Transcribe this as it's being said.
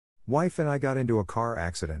Wife and I got into a car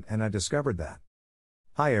accident and I discovered that.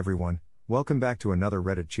 Hi everyone, welcome back to another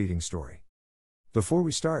Reddit cheating story. Before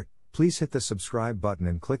we start, please hit the subscribe button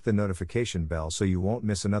and click the notification bell so you won't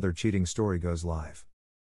miss another cheating story goes live.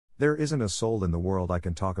 There isn't a soul in the world I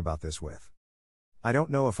can talk about this with. I don't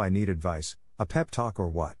know if I need advice, a pep talk or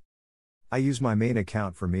what. I use my main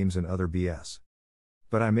account for memes and other BS.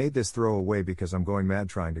 But I made this throwaway because I'm going mad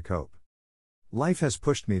trying to cope. Life has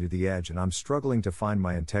pushed me to the edge and I'm struggling to find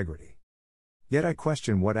my integrity. Yet I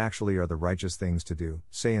question what actually are the righteous things to do,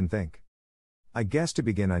 say and think. I guess to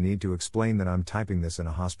begin I need to explain that I'm typing this in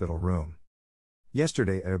a hospital room.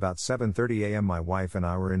 Yesterday at about 7:30 a.m. my wife and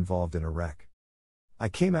I were involved in a wreck. I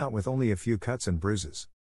came out with only a few cuts and bruises.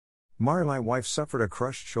 Mari, my wife, suffered a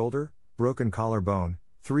crushed shoulder, broken collarbone,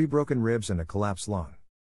 3 broken ribs and a collapsed lung.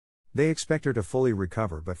 They expect her to fully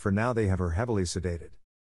recover, but for now they have her heavily sedated.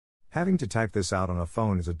 Having to type this out on a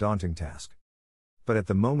phone is a daunting task. But at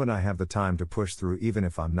the moment I have the time to push through even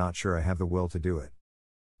if I'm not sure I have the will to do it.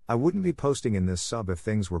 I wouldn't be posting in this sub if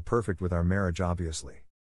things were perfect with our marriage, obviously.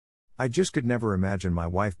 I just could never imagine my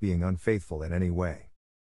wife being unfaithful in any way.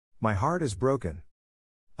 My heart is broken.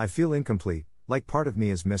 I feel incomplete, like part of me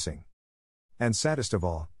is missing. And saddest of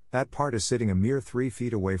all, that part is sitting a mere 3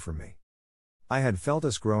 feet away from me. I had felt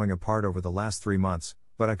us growing apart over the last 3 months,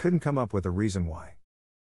 but I couldn't come up with a reason why.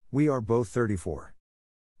 We are both 34.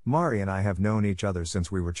 Mari and I have known each other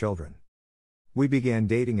since we were children. We began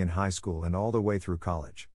dating in high school and all the way through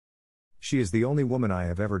college. She is the only woman I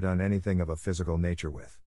have ever done anything of a physical nature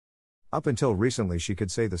with. Up until recently she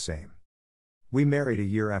could say the same. We married a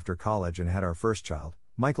year after college and had our first child,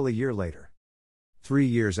 Michael, a year later. 3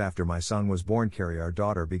 years after my son was born, Carrie, our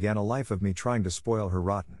daughter, began a life of me trying to spoil her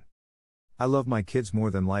rotten. I love my kids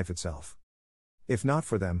more than life itself. If not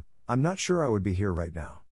for them, I'm not sure I would be here right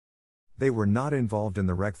now. They were not involved in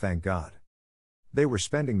the wreck, thank God. They were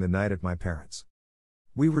spending the night at my parents'.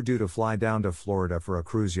 We were due to fly down to Florida for a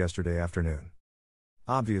cruise yesterday afternoon.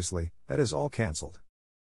 Obviously, that is all cancelled.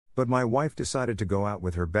 But my wife decided to go out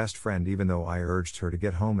with her best friend even though I urged her to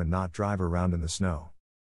get home and not drive around in the snow.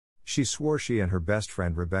 She swore she and her best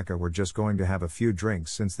friend Rebecca were just going to have a few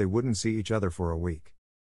drinks since they wouldn't see each other for a week.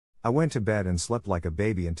 I went to bed and slept like a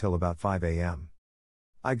baby until about 5 a.m.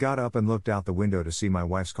 I got up and looked out the window to see my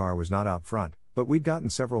wife's car was not out front, but we'd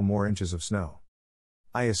gotten several more inches of snow.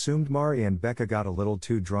 I assumed Mari and Becca got a little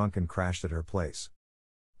too drunk and crashed at her place.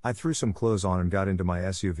 I threw some clothes on and got into my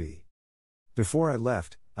SUV. Before I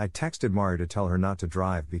left, I texted Mari to tell her not to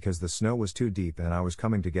drive because the snow was too deep and I was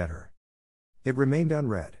coming to get her. It remained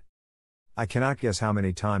unread. I cannot guess how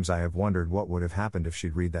many times I have wondered what would have happened if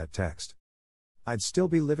she'd read that text. I'd still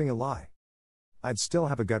be living a lie. I'd still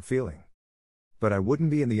have a gut feeling. But I wouldn't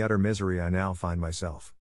be in the utter misery I now find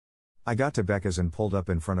myself. I got to Becca's and pulled up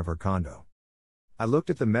in front of her condo. I looked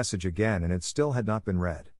at the message again and it still had not been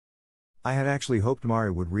read. I had actually hoped Mari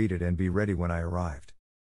would read it and be ready when I arrived.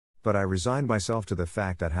 But I resigned myself to the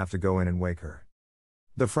fact I'd have to go in and wake her.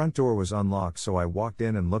 The front door was unlocked, so I walked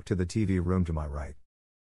in and looked to the TV room to my right.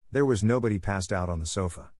 There was nobody passed out on the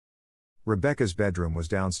sofa. Rebecca's bedroom was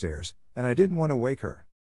downstairs, and I didn't want to wake her.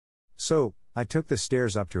 So, I took the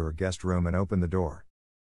stairs up to her guest room and opened the door.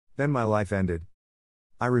 Then my life ended.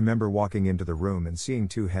 I remember walking into the room and seeing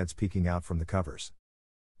 2 heads peeking out from the covers.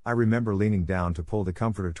 I remember leaning down to pull the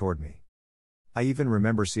comforter toward me. I even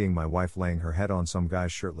remember seeing my wife laying her head on some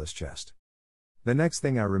guy's shirtless chest. The next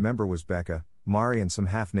thing I remember was Becca, Mari and some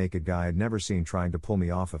half-naked guy I'd never seen trying to pull me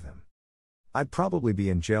off of him. I'd probably be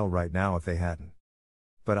in jail right now if they hadn't.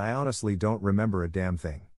 But I honestly don't remember a damn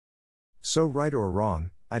thing. So right or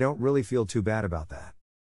wrong, I don't really feel too bad about that.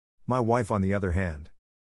 My wife, on the other hand.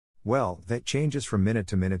 Well, that changes from minute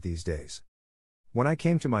to minute these days. When I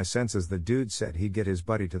came to my senses, the dude said he'd get his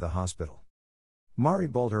buddy to the hospital. Mari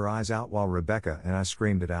bawled her eyes out while Rebecca and I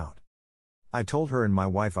screamed it out. I told her and my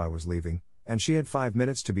wife I was leaving, and she had 5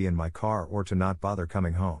 minutes to be in my car or to not bother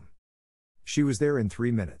coming home. She was there in 3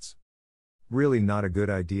 minutes. Really not a good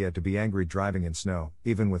idea to be angry driving in snow,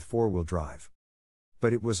 even with 4-wheel drive.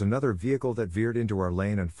 But it was another vehicle that veered into our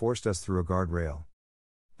lane and forced us through a guardrail.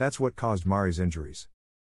 That's what caused Mari's injuries.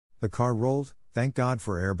 The car rolled, thank God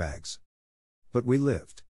for airbags. But we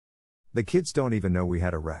lived. The kids don't even know we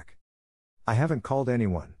had a wreck. I haven't called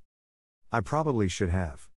anyone. I probably should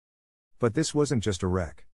have. But this wasn't just a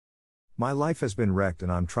wreck. My life has been wrecked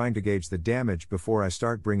and I'm trying to gauge the damage before I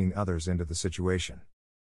start bringing others into the situation.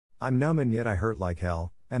 I'm numb and yet I hurt like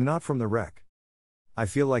hell, and not from the wreck. I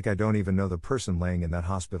feel like I don't even know the person laying in that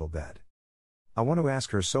hospital bed. I want to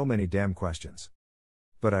ask her so many damn questions.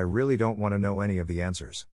 But I really don't want to know any of the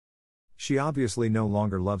answers. She obviously no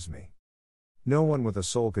longer loves me. No one with a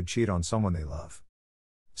soul could cheat on someone they love.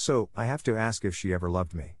 So, I have to ask if she ever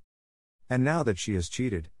loved me. And now that she has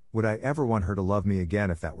cheated, would I ever want her to love me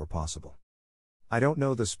again if that were possible? I don't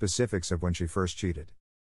know the specifics of when she first cheated.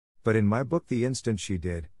 But in my book, the instant she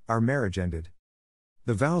did, our marriage ended.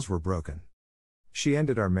 The vows were broken. She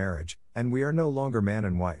ended our marriage, and we are no longer man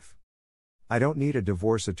and wife. I don't need a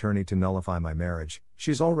divorce attorney to nullify my marriage,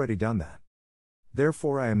 she's already done that.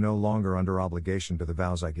 Therefore, I am no longer under obligation to the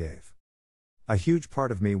vows I gave. A huge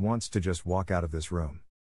part of me wants to just walk out of this room.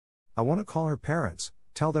 I want to call her parents,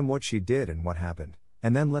 tell them what she did and what happened,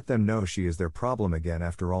 and then let them know she is their problem again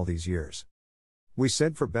after all these years. We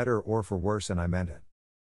said for better or for worse, and I meant it.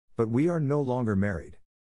 But we are no longer married.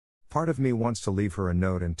 Part of me wants to leave her a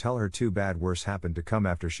note and tell her too bad worse happened to come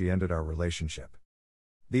after she ended our relationship.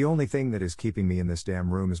 The only thing that is keeping me in this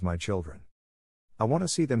damn room is my children. I want to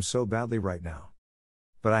see them so badly right now.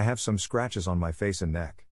 But I have some scratches on my face and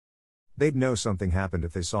neck. They'd know something happened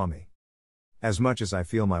if they saw me. As much as I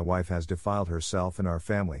feel my wife has defiled herself and our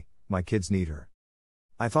family, my kids need her.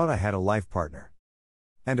 I thought I had a life partner.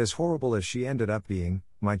 And as horrible as she ended up being,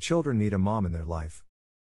 my children need a mom in their life.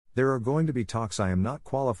 There are going to be talks I am not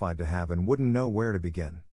qualified to have and wouldn't know where to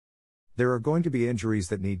begin. There are going to be injuries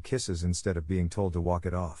that need kisses instead of being told to walk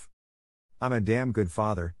it off. I'm a damn good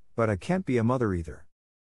father, but I can't be a mother either.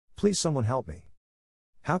 Please someone help me.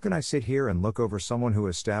 How can I sit here and look over someone who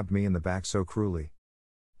has stabbed me in the back so cruelly?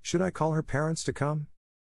 Should I call her parents to come?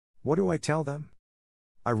 What do I tell them?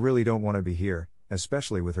 I really don't want to be here,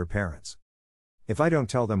 especially with her parents. If I don't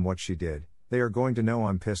tell them what she did, they are going to know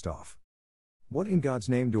I'm pissed off. What in God's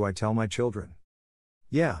name do I tell my children?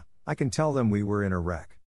 Yeah, I can tell them we were in a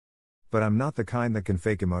wreck. But I'm not the kind that can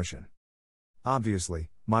fake emotion. Obviously,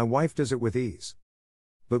 my wife does it with ease.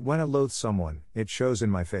 But when I loathe someone, it shows in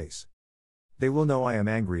my face. They will know I am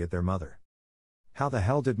angry at their mother. How the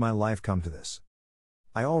hell did my life come to this?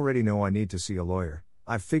 I already know I need to see a lawyer,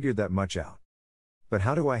 I've figured that much out. But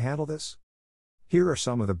how do I handle this? Here are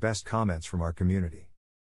some of the best comments from our community.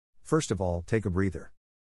 First of all, take a breather.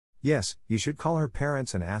 Yes, you should call her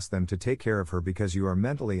parents and ask them to take care of her because you are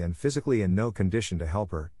mentally and physically in no condition to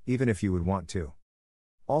help her, even if you would want to.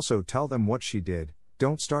 Also, tell them what she did.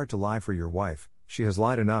 Don't start to lie for your wife, she has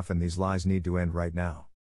lied enough and these lies need to end right now.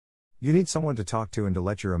 You need someone to talk to and to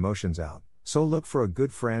let your emotions out, so look for a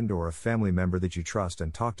good friend or a family member that you trust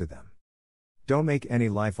and talk to them. Don't make any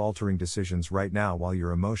life-altering decisions right now while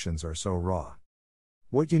your emotions are so raw.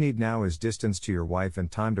 What you need now is distance to your wife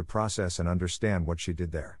and time to process and understand what she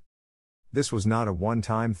did there. This was not a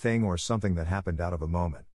one-time thing or something that happened out of a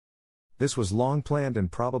moment. This was long planned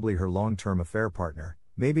and probably her long-term affair partner,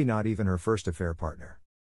 maybe not even her first affair partner.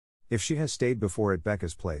 If she has stayed before at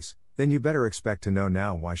Becca's place, then you better expect to know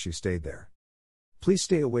now why she stayed there. Please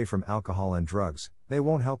stay away from alcohol and drugs, they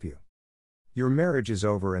won't help you. Your marriage is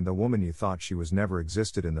over and the woman you thought she was never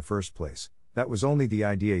existed in the first place, that was only the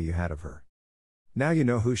idea you had of her. Now you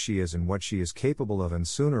know who she is and what she is capable of, and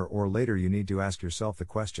sooner or later you need to ask yourself the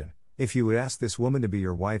question, if you would ask this woman to be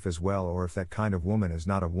your wife as well, or if that kind of woman is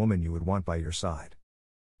not a woman you would want by your side.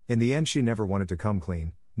 In the end, she never wanted to come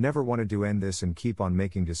clean, never wanted to end this and keep on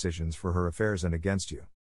making decisions for her affairs and against you.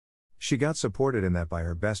 She got supported in that by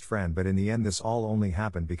her best friend, but in the end this all only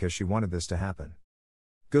happened because she wanted this to happen.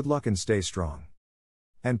 Good luck and stay strong.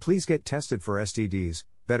 And please get tested for STDs,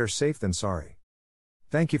 better safe than sorry.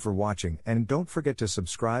 Thank you for watching, and don't forget to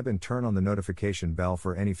subscribe and turn on the notification bell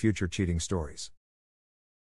for any future cheating stories.